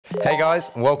Hey guys,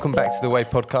 welcome back to the Way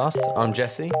podcast. I'm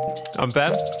Jesse. I'm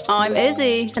Ben. I'm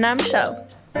Izzy. And I'm Michelle.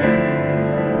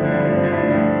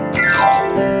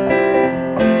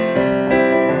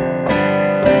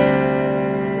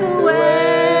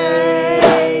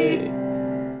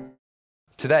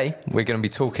 Today, we're going to be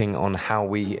talking on how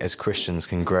we as Christians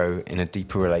can grow in a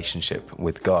deeper relationship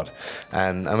with God.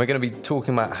 And we're going to be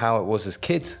talking about how it was as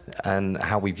kids and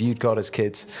how we viewed God as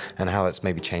kids and how it's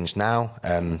maybe changed now.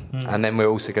 And then we're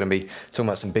also going to be talking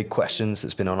about some big questions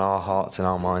that's been on our hearts and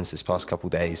our minds this past couple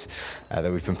of days that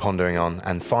we've been pondering on.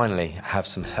 And finally, have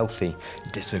some healthy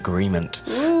disagreement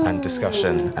and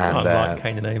discussion. And, Unlike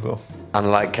Cain and Abel.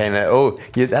 Unlike Cain and Abel. Oh,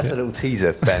 yeah, that's a little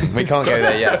teaser, Ben. We can't go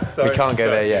there yet. We can't go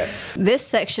there yet.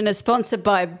 This section is sponsored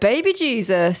by Baby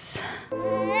Jesus.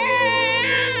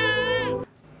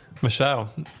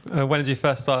 Michelle, when did you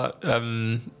first start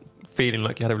feeling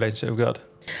like you had a relationship with God?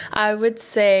 I would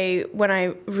say when I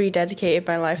rededicated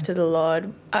my life to the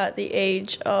Lord at the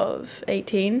age of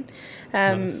 18.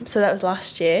 Nice. So that was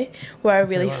last year, where I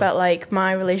really felt like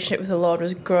my relationship with the Lord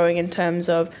was growing in terms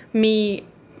of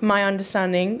my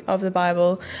understanding of the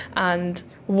Bible and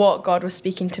what God was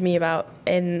speaking to me about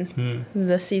in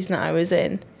the season that I was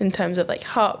in terms of like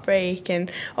heartbreak and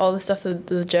all the stuff,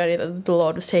 the journey that the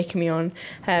Lord was taking me on.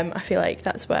 I feel like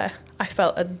that's where I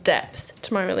felt a depth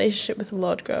to my relationship with the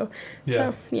Lord grow. Yeah.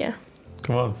 So, yeah.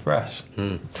 Come on, fresh.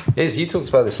 Iz, you talked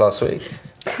about this last week.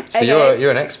 So Okay. you're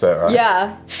an expert, right?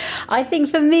 Yeah. I think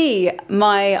for me,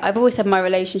 I've always had my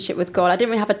relationship with God. I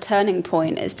didn't really have a turning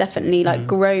point. It's definitely like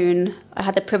grown. I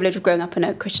had the privilege of growing up in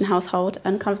a Christian household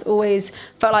and kind of always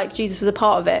felt like Jesus was a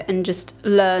part of it and just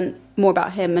learn more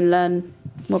about him and learn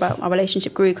more about our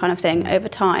relationship grew kind of thing over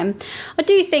time. I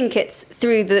do think it's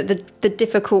through the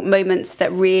difficult moments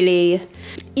that really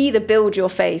either build your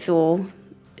faith or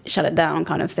shut it down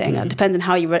kind of thing. It depends on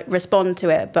how you respond to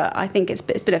it, but I think it's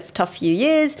been a tough few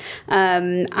years,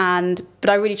 but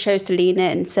I really chose to lean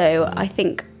in. So I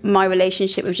think my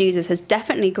relationship with Jesus has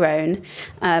definitely grown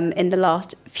in the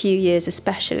last few years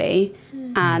especially,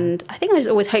 and I think I just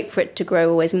always hope for it to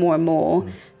grow always more and more.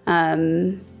 I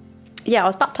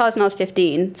was baptised when I was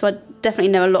 15, so I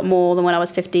definitely know a lot more than when I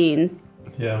was 15,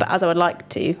 but as I would like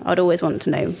to, I'd always want to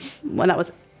know when that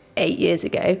was 8 years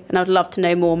ago, and I would love to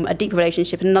know more, a deeper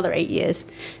relationship in another 8 years.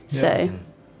 So,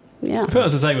 yeah. I feel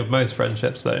that's the same with most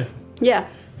friendships, though. Yeah.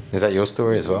 Is that your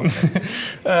story as well?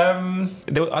 I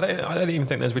don't even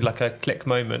think there's really like a click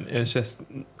moment. It was just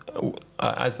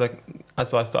as I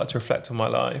started to reflect on my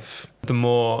life, the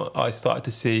more I started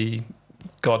to see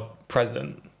God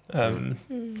present.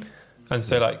 And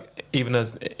so, like, even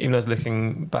as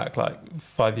looking back, like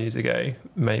 5 years ago,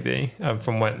 maybe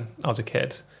from when I was a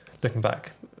kid, looking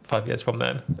back 5 years from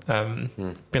then,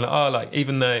 being like, oh, like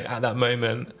even though at that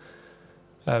moment,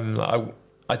 I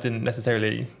didn't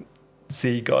necessarily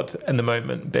see God in the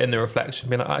moment, but in the reflection,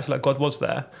 being like, actually, like God was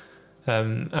there,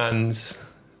 and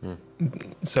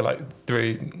so like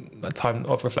through that time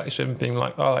of reflection, being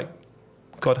like, oh, like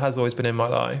God has always been in my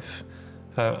life.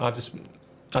 I just,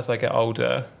 as I get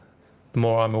older, the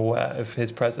more I'm aware of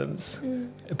His presence,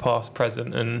 past,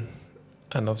 present, and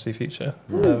obviously future.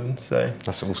 So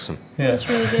That's awesome. yeah, That's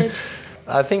really good.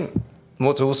 I think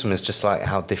what's awesome is just like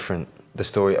how different the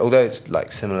story, although it's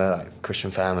like similar, like Christian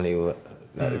family, or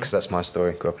because that's my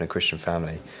story, grew up in a Christian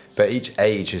family, but each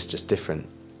age is just different.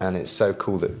 And it's so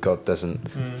cool that God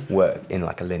doesn't work in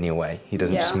like a linear way. He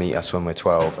doesn't just meet us when we're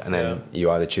 12 and then you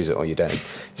either choose it or you don't.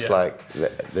 It's like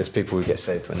there's people who get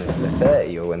saved when they're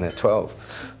 30 or when they're 12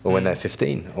 or when they're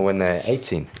 15 or when they're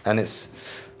 18. And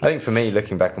I think for me,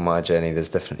 looking back on my journey, there's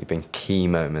definitely been key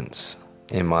moments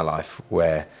in my life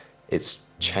where it's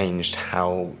changed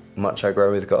how much I grow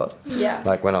with God. Yeah.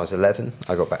 Like when I was 11,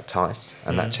 I got baptized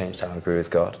and that changed how I grew with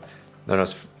God. When I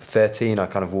was 13, I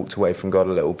kind of walked away from God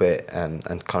a little bit and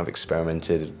kind of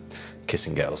experimented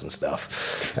kissing girls and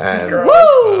stuff.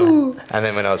 Woo! And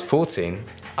then when I was 14,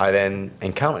 I then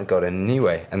encountered God in a new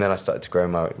way. And then I started to grow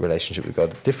my relationship with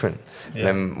God different. And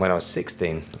then when I was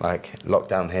 16, like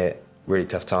lockdown hit, really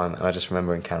tough time. And I just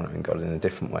remember encountering God in a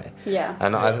different way. Yeah.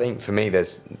 And I think for me,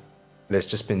 there's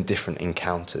just been different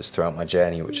encounters throughout my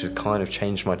journey, which have kind of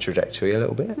changed my trajectory a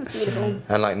little bit. That's beautiful.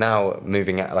 And like now,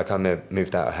 moving out, like I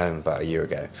moved out of home about a year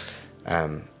ago,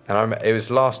 and it was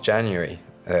last January.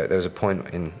 There was a point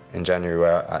in January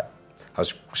where I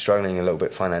was struggling a little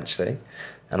bit financially,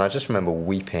 and I just remember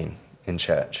weeping in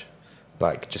church,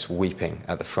 like just weeping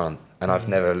at the front. And I've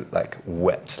never like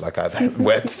wept like I've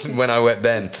wept when I wept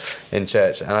then in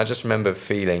church. And I just remember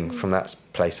feeling from that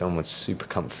place onwards super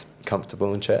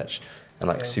comfortable in church. And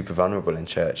like super vulnerable in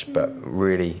church, but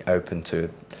really open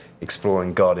to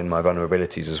exploring God in my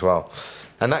vulnerabilities as well.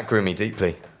 And that grew me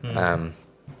deeply.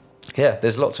 Yeah,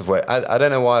 there's lots of ways. I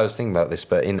don't know why I was thinking about this,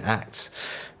 but in Acts,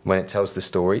 when it tells the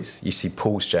stories, you see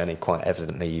Paul's journey quite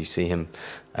evidently. You see him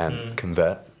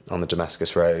convert on the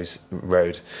Damascus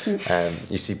road.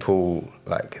 You see Paul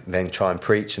like then try and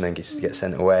preach and then get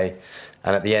sent away.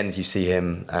 And at the end, you see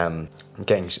him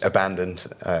getting abandoned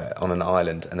on an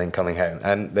island and then coming home.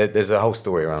 And there's a whole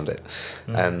story around it.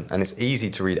 And it's easy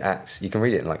to read Acts. You can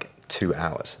read it in like 2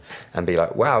 hours and be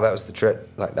like, wow, that was the trip.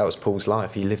 Like, that was Paul's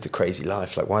life. He lived a crazy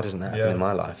life. Like, why doesn't that happen in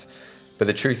my life? But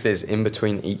the truth is, in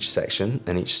between each section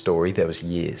and each story, there was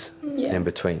years in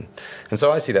between. And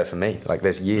so I see that for me. Like,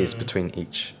 there's years between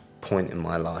each point in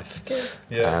my life.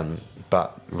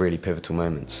 But really pivotal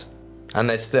moments. And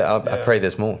there's still, I pray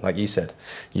there's more. Like you said,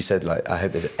 like, I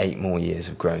hope there's 8 more years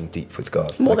of growing deep with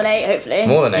God. More than 8, hopefully.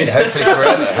 More than 8, hopefully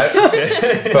forever.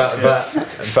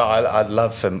 but I'd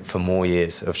love for more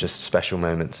years of just special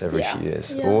moments every few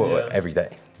years or every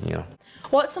day, you know.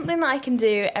 What's something that I can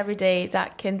do every day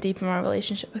that can deepen my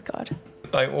relationship with God?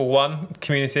 Like, well, one,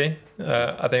 community.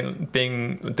 I think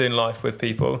doing life with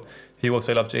people who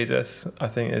also love Jesus, I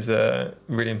think, is a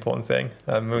really important thing.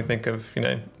 When we think of, you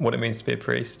know, what it means to be a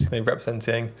priest, you know,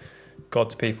 representing God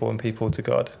to people and people to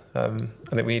God. I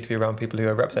think we need to be around people who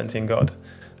are representing God,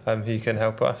 who can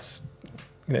help us,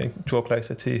 you know, draw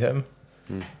closer to Him.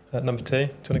 Number 2, do you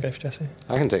want to go for Jesse?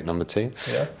 I can take number 2.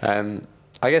 Yeah.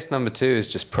 I guess number 2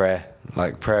 is just prayer.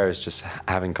 Like, prayer is just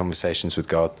having conversations with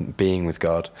God, being with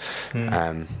God.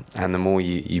 And the more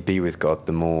you be with God,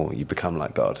 the more you become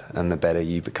like God and the better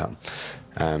you become.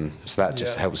 So that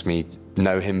just helps me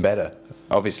know Him better,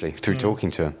 obviously, through talking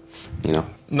to Him, you know.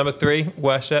 Number 3,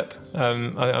 worship.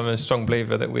 I'm a strong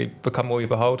believer that we become what we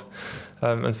behold.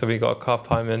 And so we got to carve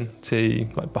time in to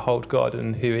like behold God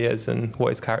and who He is and what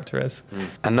His character is.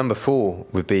 And number 4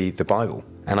 would be the Bible.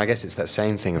 And I guess it's that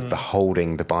same thing of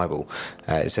beholding the Bible.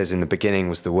 It says in the beginning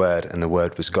was the Word and the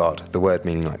Word was God. The Word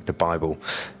meaning like the Bible.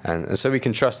 And so we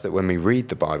can trust that when we read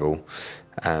the Bible,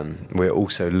 we're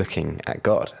also looking at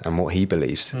God and what He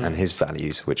believes and His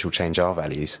values, which will change our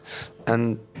values.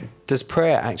 And does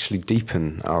prayer actually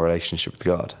deepen our relationship with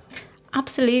God?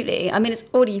 Absolutely. I mean,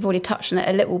 you've already touched on it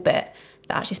a little bit,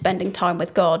 that actually spending time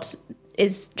with God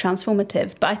is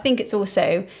transformative. But I think it's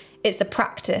the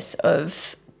practice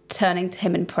of turning to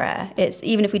Him in prayer. It's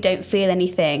even if we don't feel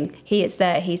anything, He is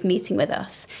there, He's meeting with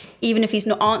us. Even if He's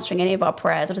not answering any of our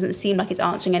prayers, or doesn't seem like He's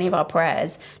answering any of our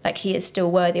prayers, like, He is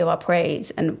still worthy of our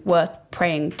praise and worth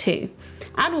praying to.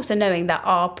 And also knowing that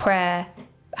our prayer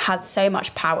has so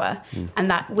much power and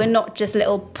that we're not just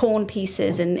little pawn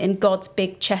pieces in God's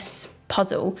big chess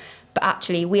puzzle, but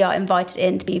actually we are invited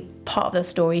in to be part of the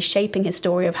story, shaping His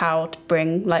story of how to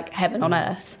bring like heaven on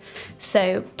earth.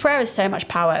 So prayer has so much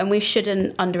power and we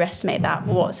shouldn't underestimate that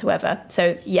whatsoever.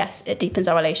 So yes, it deepens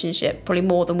our relationship probably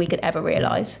more than we could ever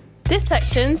realise. This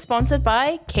section sponsored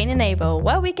by Cain and Abel,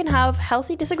 where we can have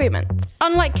healthy disagreements.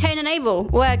 Unlike Cain and Abel,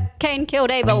 where Cain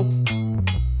killed Abel.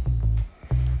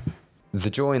 The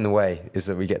joy in the way is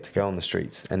that we get to go on the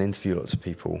streets and interview lots of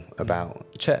people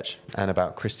about church and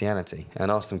about Christianity and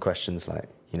ask them questions like,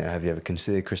 you know, have you ever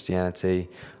considered Christianity?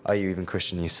 Are you even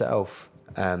Christian yourself?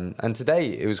 And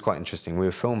today it was quite interesting. We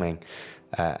were filming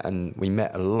and we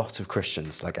met a lot of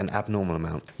Christians, like an abnormal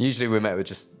amount. Usually we met with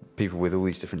just people with all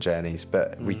these different journeys,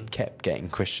 but we kept getting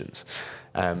Christians.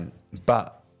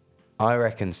 But I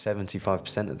reckon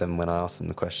 75% of them, when I asked them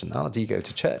the question, do you go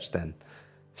to church then?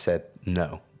 Said,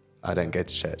 no. I don't go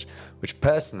to church, which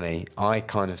personally I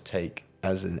kind of take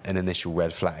as an initial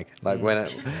red flag. Like when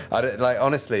I don't, like,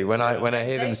 honestly, when I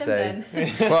hear them say,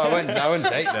 well, I wouldn't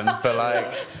date them, but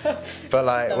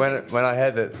like when I hear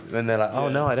that, when they're like, oh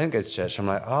no, I don't go to church, I'm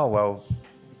like, oh well,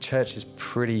 church is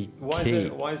pretty key.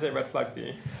 Why is it a red flag for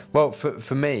you? Well,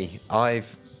 for me,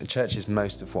 church is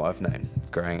most of what I've known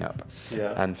growing up,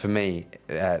 and for me,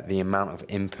 the amount of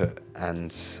input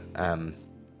and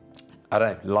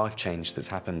life change that's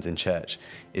happened in church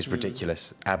is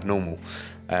ridiculous, abnormal,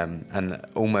 and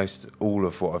almost all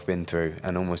of what I've been through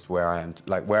and almost where I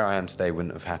am today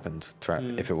wouldn't have happened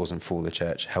if it wasn't for the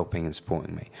church helping and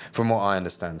supporting me. From what I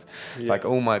understand, like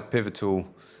all my pivotal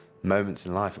moments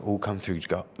in life all come through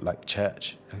God, like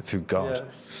church, through God. Yeah.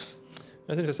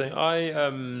 That's interesting.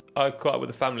 I caught up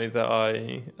with a family that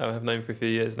I have known for a few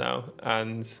years now,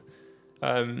 and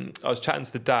I was chatting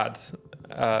to the dad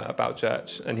about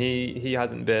church, and he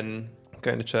hasn't been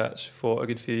going to church for a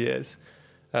good few years,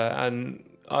 and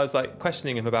I was like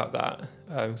questioning him about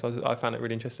that. So I found it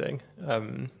really interesting.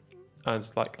 I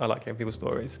like hearing people's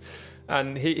stories,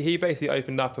 and he basically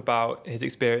opened up about his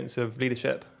experience of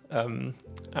leadership,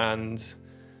 and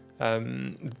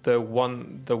the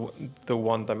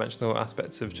one-dimensional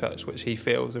aspects of church which he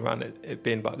feels around it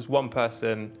being about just one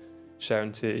person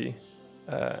sharing to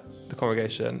the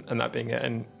congregation and that being it.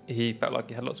 And he felt like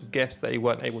he had lots of gifts that he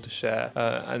weren't able to share,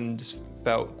 and just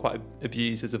felt quite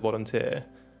abused as a volunteer.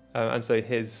 And so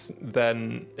his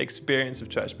then experience of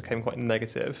church became quite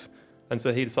negative. And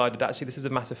so he decided, actually, this is a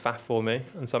massive faff for me,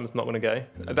 and so I'm just not going to go.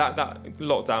 That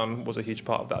lockdown was a huge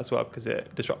part of that as well, because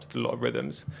it disrupted a lot of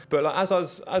rhythms. But like,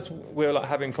 as we were like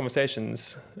having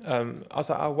conversations, I was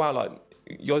like, oh wow, like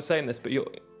you're saying this, but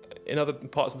you're in other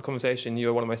parts of the conversation,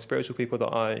 you're one of my spiritual people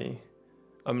that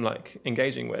I'm like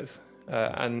engaging with.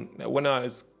 And when I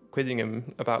was quizzing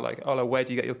him about like, oh, like, where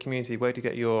do you get your community? Where do you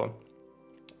get your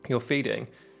feeding?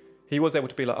 He was able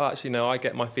to be like, oh, actually, no, I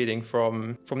get my feeding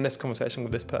from this conversation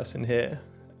with this person here.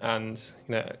 And,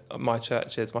 you know, my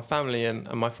church is my family and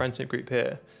my friendship group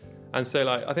here. And so,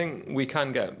 like, I think we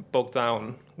can get bogged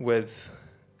down with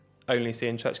only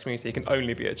seeing church community. It can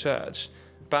only be a church.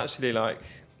 But actually, like,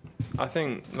 I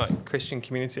think, like, Christian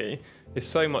community is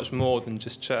so much more than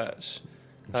just church.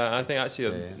 I think,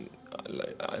 actually,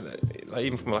 like,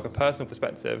 even from, like, a personal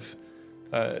perspective,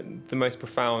 the most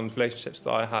profound relationships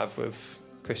that I have with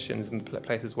Christians in the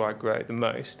places where I grow the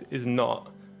most is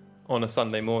not on a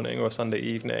Sunday morning or a Sunday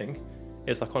evening.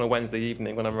 It's like on a Wednesday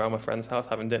evening when I'm around my friend's house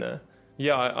having dinner.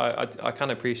 Yeah, I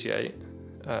can appreciate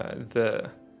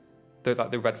the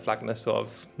red flagness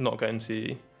of not going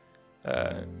to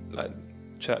like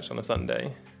church on a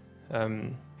Sunday,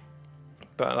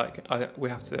 but like we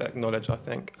have to acknowledge, I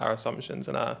think, our assumptions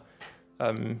and our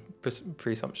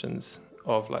presumptions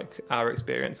of like our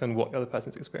experience and what the other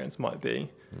person's experience might be,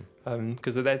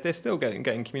 because they're still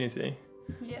getting community.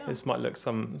 Yeah. This might look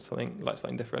something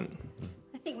different.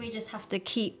 I think we just have to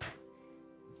keep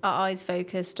our eyes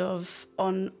focused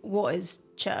on what is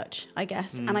church, I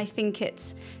guess. And I think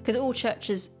it's because all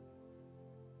churches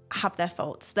have their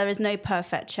faults. There is no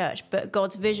perfect church, but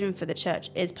God's vision for the church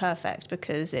is perfect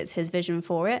because it's his vision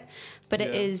for it. But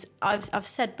it is, I've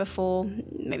said before,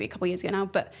 maybe a couple of years ago now,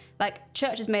 but like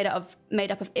church is made up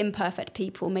of imperfect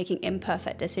people making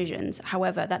imperfect decisions.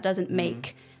 However, that doesn't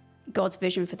make God's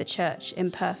vision for the church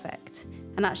imperfect.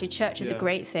 And actually church is a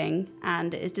great thing,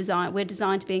 and we're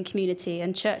designed to be in community,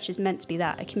 and church is meant to be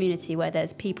that, a community where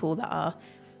there's people that are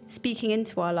speaking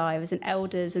into our lives, and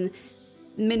elders and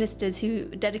ministers who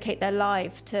dedicate their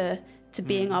life to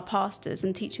being our pastors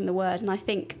and teaching the word. And I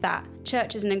think that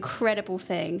church is an incredible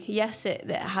thing. Yes, it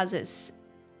has its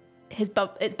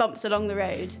bumps along the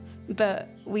road, but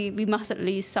we mustn't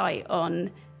lose sight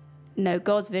on, no,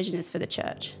 God's vision is for the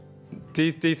church. Do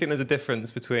you think there's a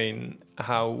difference between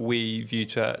how we view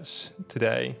church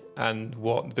today and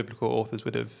what the biblical authors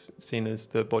would have seen as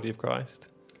the body of Christ?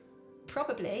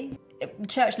 Probably.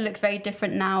 Church looks very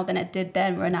different now than it did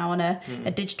then. We're now on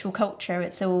a digital culture.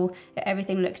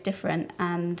 Everything looks different,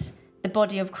 and the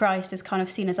body of Christ is kind of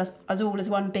seen as all as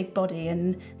one big body,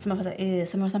 and some of us are ears,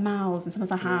 some of us are mouths, and some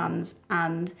of us are hands.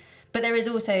 But there is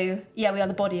also, we are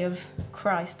the body of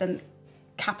Christ, and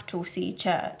capital C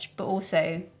church, but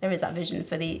also there is that vision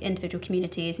for the individual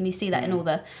communities, and you see that in all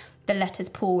the letters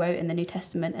Paul wrote in the New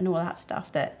Testament and all that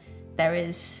stuff, that there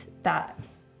is that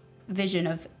vision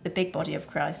of the big body of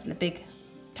Christ and the big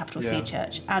capital C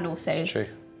church, and also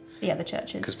the other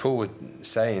churches. Because Paul would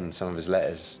say in some of his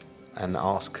letters and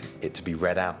ask it to be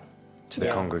read out to the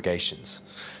congregations,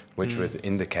 which would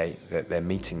indicate that they're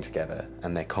meeting together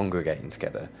and they're congregating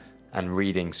together and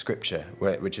reading scripture,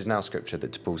 which is now scripture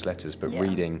that's Paul's letters, but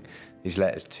reading these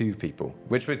letters to people,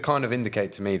 which would kind of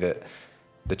indicate to me that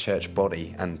the church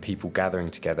body and people gathering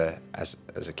together as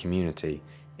a community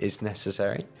is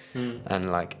necessary.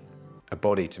 And like a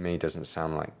body to me doesn't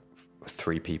sound like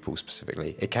 3 people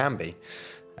specifically. It can be.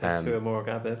 2 or more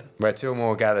gathered. Where 2 or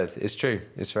more gathered, it's true.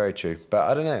 It's very true. But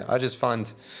I don't know. I just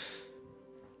find,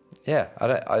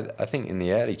 I think in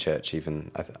the early church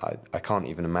even, I can't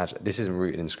even imagine. This isn't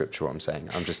rooted in scripture, what I'm saying.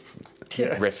 I'm just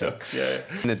riffing. Sure. Yeah.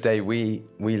 In the day we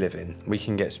live in, we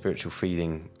can get spiritual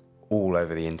feeding all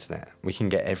over the internet. We can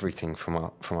get everything from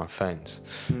our phones.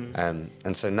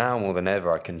 And so now more than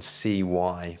ever, I can see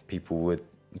why people would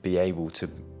be able to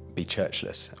be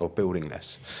churchless or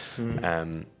buildingless.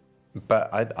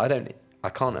 But I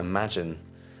can't imagine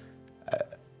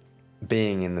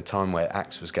being in the time where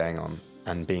Acts was going on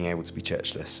and being able to be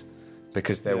churchless,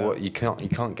 because you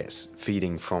can't get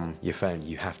feeding from your phone.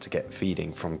 You have to get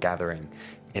feeding from gathering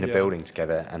in a building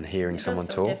together and hearing someone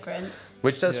talk. Different.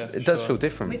 Which does feel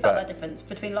different. We felt that difference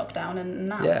between lockdown and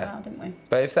now, as well, didn't we?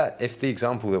 But if the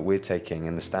example that we're taking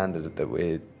and the standard that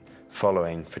we're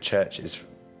following for church is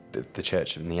the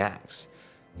church in the Acts,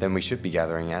 then we should be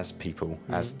gathering as people,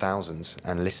 as thousands,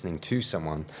 and listening to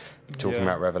someone talking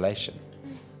about Revelation.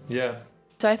 Yeah.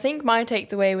 So I think my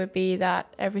takeaway would be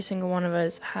that every single one of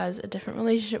us has a different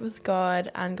relationship with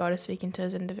God, and God is speaking to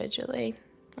us individually.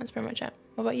 That's pretty much it.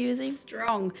 What about you, Izzy?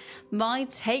 Strong. My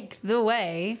take the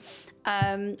way.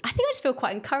 I think I just feel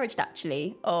quite encouraged,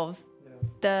 actually, of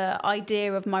the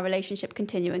idea of my relationship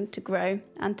continuing to grow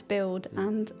and to build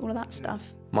and all of that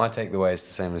stuff. My take the way is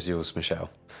the same as yours,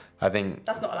 Michelle. I think...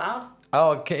 That's not allowed.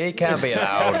 Oh, it can be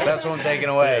allowed. That's what I'm taking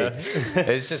away.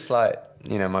 It's just like,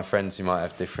 you know, my friends who might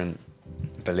have different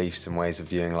beliefs and ways of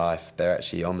viewing life, they're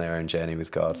actually on their own journey with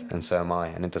God, and so am I,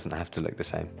 and it doesn't have to look the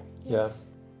same. Yeah.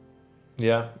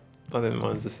 Yeah. I think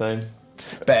mine's the same.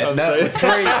 But no,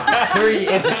 three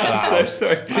isn't allowed.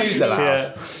 Sorry. 2's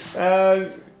allowed.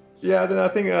 Yeah, I don't know. I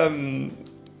think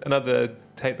another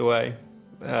take away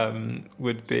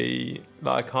would be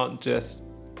that I can't just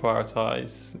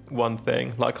prioritize one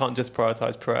thing. Like, I can't just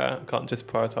prioritize prayer. I can't just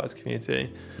prioritize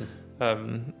community.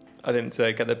 I think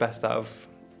to get the best out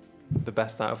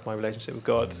of my relationship with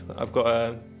God, I've got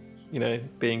to, you know,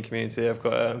 be in community. I've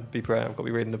got to be praying. I've got to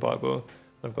be reading the Bible.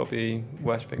 I've got to be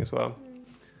worshipping as well.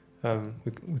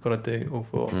 We've got to do all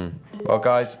four. Well,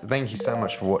 guys, thank you so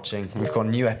much for watching. We've got a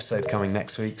new episode coming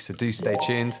next week, so do stay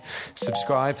tuned.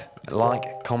 Subscribe,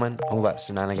 like, comment, all that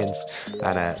shenanigans,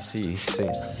 and see you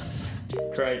soon.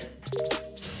 Great.